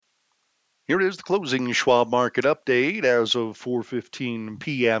Here is the closing Schwab market update as of 4:15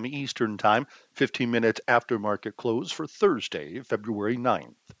 p.m. Eastern Time, 15 minutes after market close for Thursday, February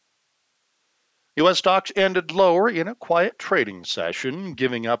 9th. U.S. stocks ended lower in a quiet trading session,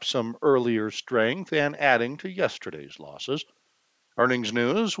 giving up some earlier strength and adding to yesterday's losses. Earnings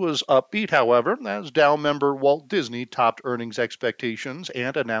news was upbeat, however, as Dow member Walt Disney topped earnings expectations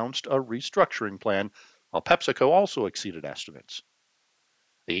and announced a restructuring plan, while PepsiCo also exceeded estimates.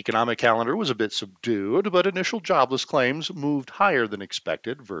 The economic calendar was a bit subdued, but initial jobless claims moved higher than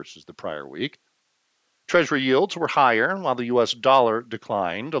expected versus the prior week. Treasury yields were higher, while the U.S. dollar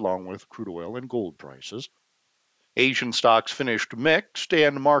declined, along with crude oil and gold prices. Asian stocks finished mixed,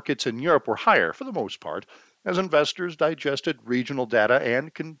 and markets in Europe were higher for the most part, as investors digested regional data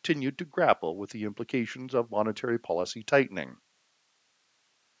and continued to grapple with the implications of monetary policy tightening.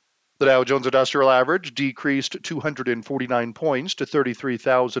 The Dow Jones Industrial Average decreased 249 points to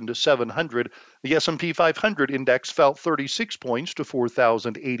 33,700. The S&P 500 index fell 36 points to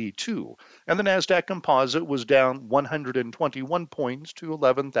 4,082, and the Nasdaq Composite was down 121 points to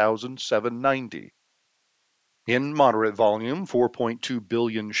 11,790. In moderate volume, 4.2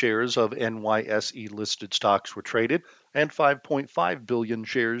 billion shares of NYSE listed stocks were traded, and 5.5 billion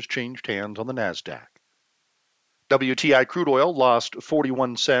shares changed hands on the Nasdaq. WTI crude oil lost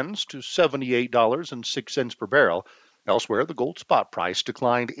 41 cents to $78.06 per barrel. Elsewhere, the gold spot price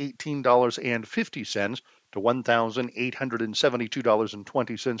declined $18.50 to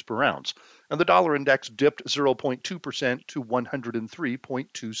 $1,872.20 per ounce, and the dollar index dipped 0.2% to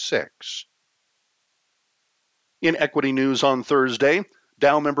 103.26. In equity news on Thursday,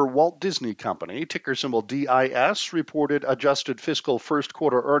 Dow member Walt Disney Company, ticker symbol DIS, reported adjusted fiscal first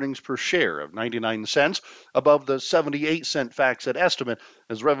quarter earnings per share of 99 cents, above the 78-cent FactSet estimate,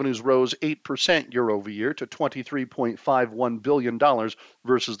 as revenues rose 8% year over year to $23.51 billion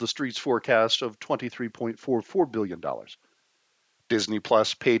versus the street's forecast of $23.44 billion. Disney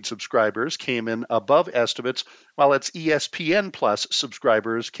Plus paid subscribers came in above estimates, while its ESPN Plus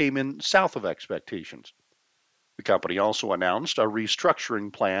subscribers came in south of expectations. The company also announced a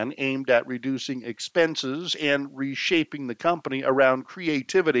restructuring plan aimed at reducing expenses and reshaping the company around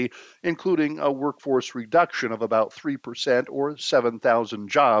creativity, including a workforce reduction of about 3% or 7,000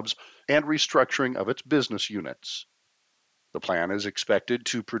 jobs and restructuring of its business units. The plan is expected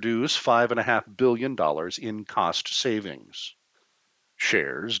to produce $5.5 billion in cost savings.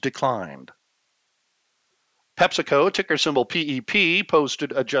 Shares declined. PepsiCo, ticker symbol PEP,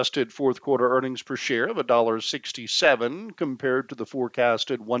 posted adjusted fourth quarter earnings per share of $1.67 compared to the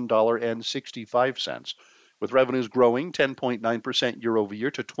forecasted $1.65, with revenues growing 10.9% year over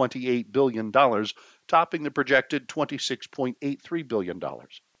year to $28 billion, topping the projected $26.83 billion.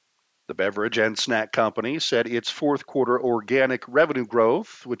 The beverage and snack company said its fourth quarter organic revenue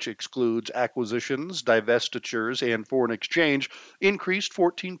growth, which excludes acquisitions, divestitures, and foreign exchange, increased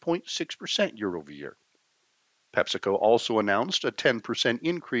 14.6% year over year. PepsiCo also announced a 10%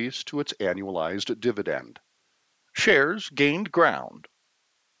 increase to its annualized dividend. Shares gained ground.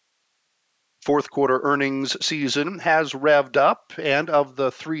 Fourth quarter earnings season has revved up, and of the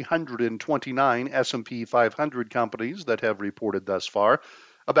 329 S&P 500 companies that have reported thus far,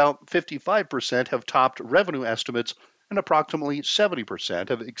 about 55% have topped revenue estimates and approximately 70%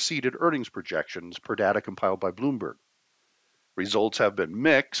 have exceeded earnings projections per data compiled by Bloomberg. Results have been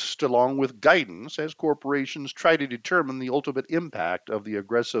mixed, along with guidance, as corporations try to determine the ultimate impact of the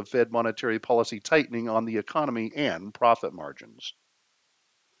aggressive Fed monetary policy tightening on the economy and profit margins.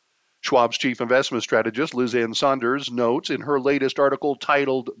 Schwab's chief investment strategist, Liz Ann Sonders, notes in her latest article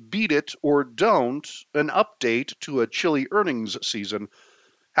titled Beat It or Don't, an update to a chilly earnings season,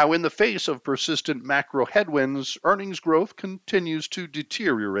 how in the face of persistent macro headwinds, earnings growth continues to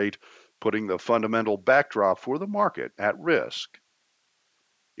deteriorate, putting the fundamental backdrop for the market at risk.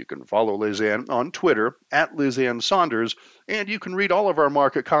 You can follow Liz Ann on Twitter at Liz Ann Sonders, and you can read all of our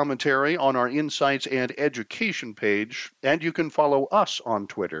market commentary on our Insights and Education page, and you can follow us on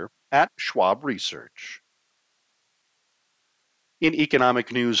Twitter at Schwab Research. In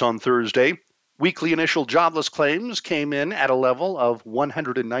economic news on Thursday, weekly initial jobless claims came in at a level of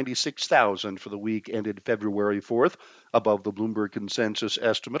 196,000 for the week ended February 4th, above the Bloomberg consensus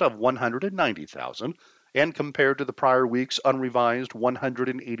estimate of 190,000, and compared to the prior week's unrevised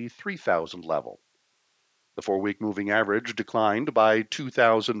 183,000 level. The 4-week moving average declined by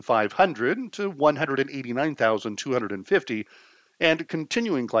 2,500 to 189,250, and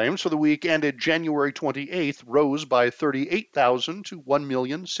continuing claims for the week ended January 28th rose by 38,000 to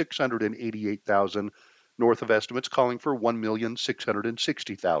 1,688,000, north of estimates calling for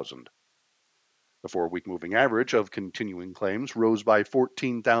 1,660,000. The 4-week moving average of continuing claims rose by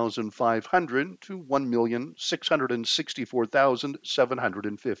 14,500 to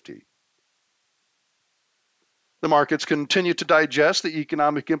 1,664,750. The markets continue to digest the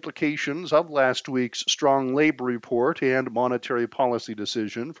economic implications of last week's strong labor report and monetary policy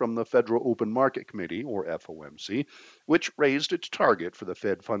decision from the Federal Open Market Committee, or FOMC, which raised its target for the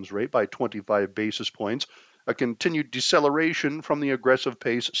Fed funds rate by 25 basis points, a continued deceleration from the aggressive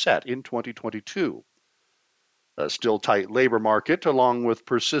pace set in 2022. A still tight labor market, along with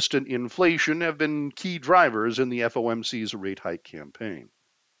persistent inflation, have been key drivers in the FOMC's rate hike campaign.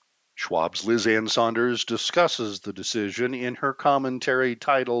 Schwab's Liz Ann Saunders discusses the decision in her commentary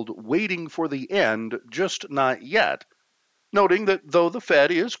titled Waiting for the End, Just Not Yet, noting that though the Fed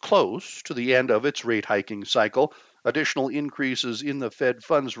is close to the end of its rate hiking cycle, additional increases in the Fed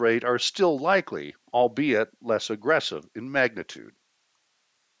funds rate are still likely, albeit less aggressive in magnitude.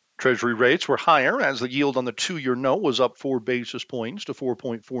 Treasury rates were higher as the yield on the 2-year note was up 4 basis points to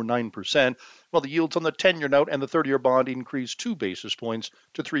 4.49%, while the yields on the 10-year note and the 30-year bond increased 2 basis points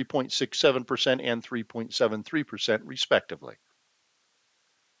to 3.67% and 3.73%, respectively.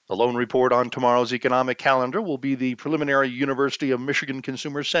 The loan report on tomorrow's economic calendar will be the preliminary University of Michigan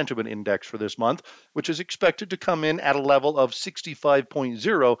Consumer Sentiment Index for this month, which is expected to come in at a level of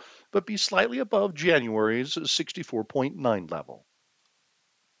 65.0, but be slightly above January's 64.9 level.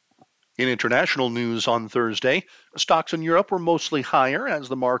 In international news on Thursday, stocks in Europe were mostly higher as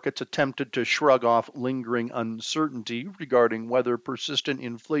the markets attempted to shrug off lingering uncertainty regarding whether persistent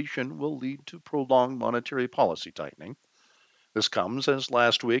inflation will lead to prolonged monetary policy tightening. This comes as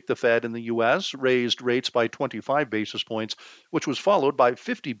last week the Fed in the U.S. raised rates by 25 basis points, which was followed by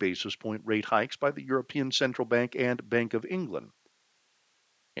 50 basis point rate hikes by the European Central Bank and Bank of England.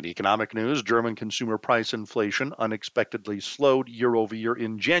 In economic news, German consumer price inflation unexpectedly slowed year over year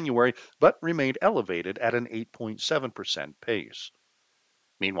in January, but remained elevated at an 8.7% pace.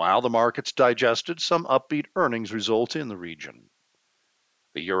 Meanwhile, the markets digested some upbeat earnings results in the region.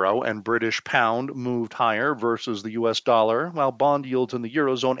 The euro and British pound moved higher versus the US dollar, while bond yields in the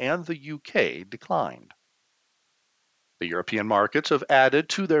Eurozone and the UK declined. The European markets have added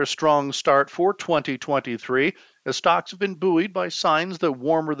to their strong start for 2023, as stocks have been buoyed by signs that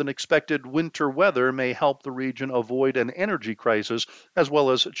warmer than expected winter weather may help the region avoid an energy crisis, as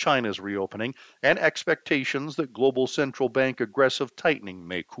well as China's reopening, and expectations that global central bank aggressive tightening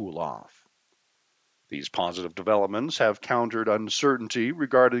may cool off. These positive developments have countered uncertainty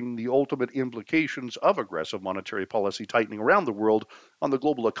regarding the ultimate implications of aggressive monetary policy tightening around the world on the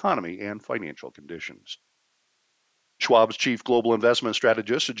global economy and financial conditions. Schwab's chief global investment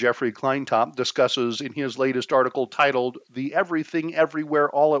strategist, Jeffrey Kleintop, discusses in his latest article titled The Everything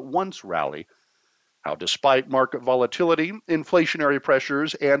Everywhere All at Once Rally how despite market volatility, inflationary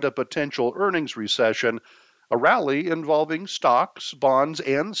pressures, and a potential earnings recession, a rally involving stocks, bonds,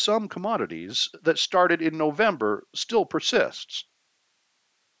 and some commodities that started in November still persists.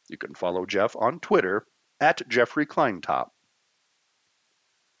 You can follow Jeff on Twitter at Jeffrey Kleintop.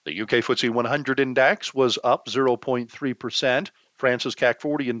 The UK FTSE 100 index was up 0.3%. France's CAC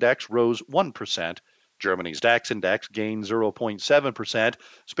 40 index rose 1%. Germany's DAX index gained 0.7%.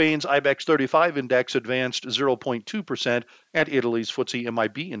 Spain's IBEX 35 index advanced 0.2%. And Italy's FTSE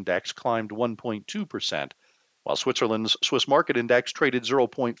MIB index climbed 1.2%, while Switzerland's Swiss market index traded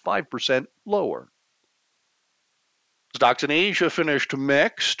 0.5% lower. Stocks in Asia finished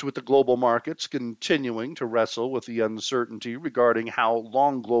mixed, with the global markets continuing to wrestle with the uncertainty regarding how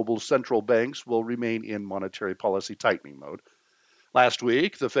long global central banks will remain in monetary policy tightening mode. Last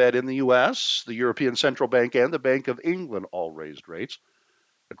week, the Fed in the U.S., the European Central Bank, and the Bank of England all raised rates.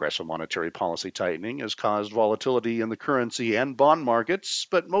 Aggressive monetary policy tightening has caused volatility in the currency and bond markets,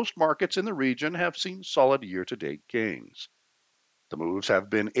 but most markets in the region have seen solid year-to-date gains. The moves have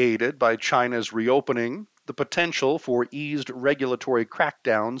been aided by China's reopening, the potential for eased regulatory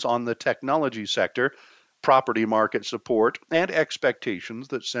crackdowns on the technology sector, property market support, and expectations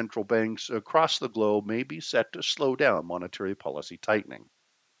that central banks across the globe may be set to slow down monetary policy tightening.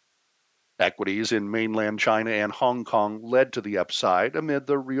 Equities in mainland China and Hong Kong led to the upside amid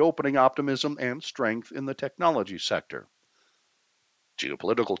the reopening optimism and strength in the technology sector.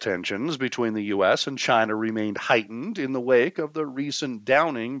 Geopolitical tensions between the U.S. and China remained heightened in the wake of the recent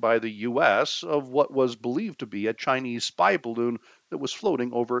downing by the U.S. of what was believed to be a Chinese spy balloon that was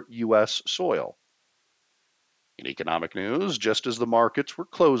floating over U.S. soil. In economic news, just as the markets were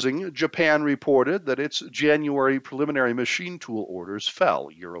closing, Japan reported that its January preliminary machine tool orders fell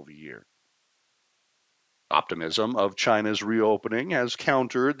year over year. Optimism of China's reopening has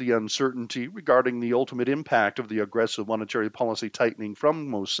countered the uncertainty regarding the ultimate impact of the aggressive monetary policy tightening from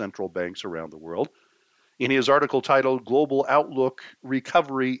most central banks around the world. In his article titled Global Outlook,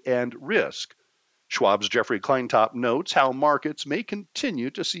 Recovery, and Risk, Schwab's Jeffrey Kleintop notes how markets may continue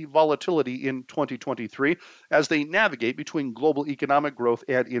to see volatility in 2023 as they navigate between global economic growth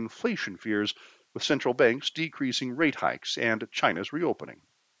and inflation fears, with central banks decreasing rate hikes and China's reopening.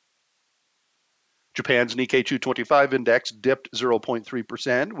 Japan's Nikkei 225 index dipped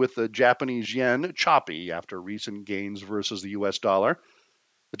 0.3%, with the Japanese yen choppy after recent gains versus the US dollar.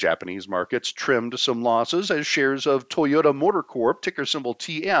 The Japanese markets trimmed some losses as shares of Toyota Motor Corp, ticker symbol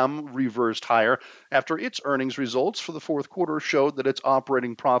TM, reversed higher after its earnings results for the fourth quarter showed that its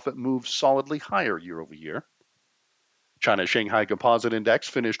operating profit moved solidly higher year over year. China's Shanghai Composite Index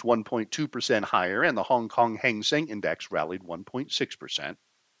finished 1.2% higher, and the Hong Kong Hang Seng Index rallied 1.6%.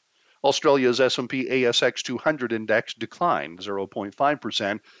 Australia's S&P ASX 200 index declined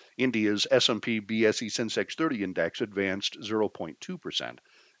 0.5%. India's S&P BSE Sensex 30 index advanced 0.2%.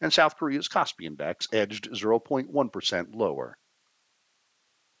 And South Korea's Kospi index edged 0.1% lower.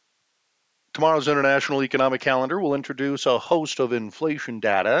 Tomorrow's International Economic Calendar will introduce a host of inflation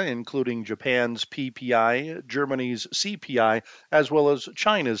data, including Japan's PPI, Germany's CPI, as well as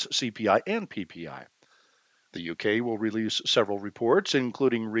China's CPI and PPI. The UK will release several reports,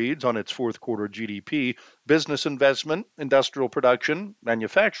 including reads on its fourth quarter GDP, business investment, industrial production,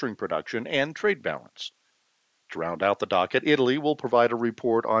 manufacturing production, and trade balance. To round out the docket, Italy will provide a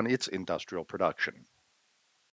report on its industrial production.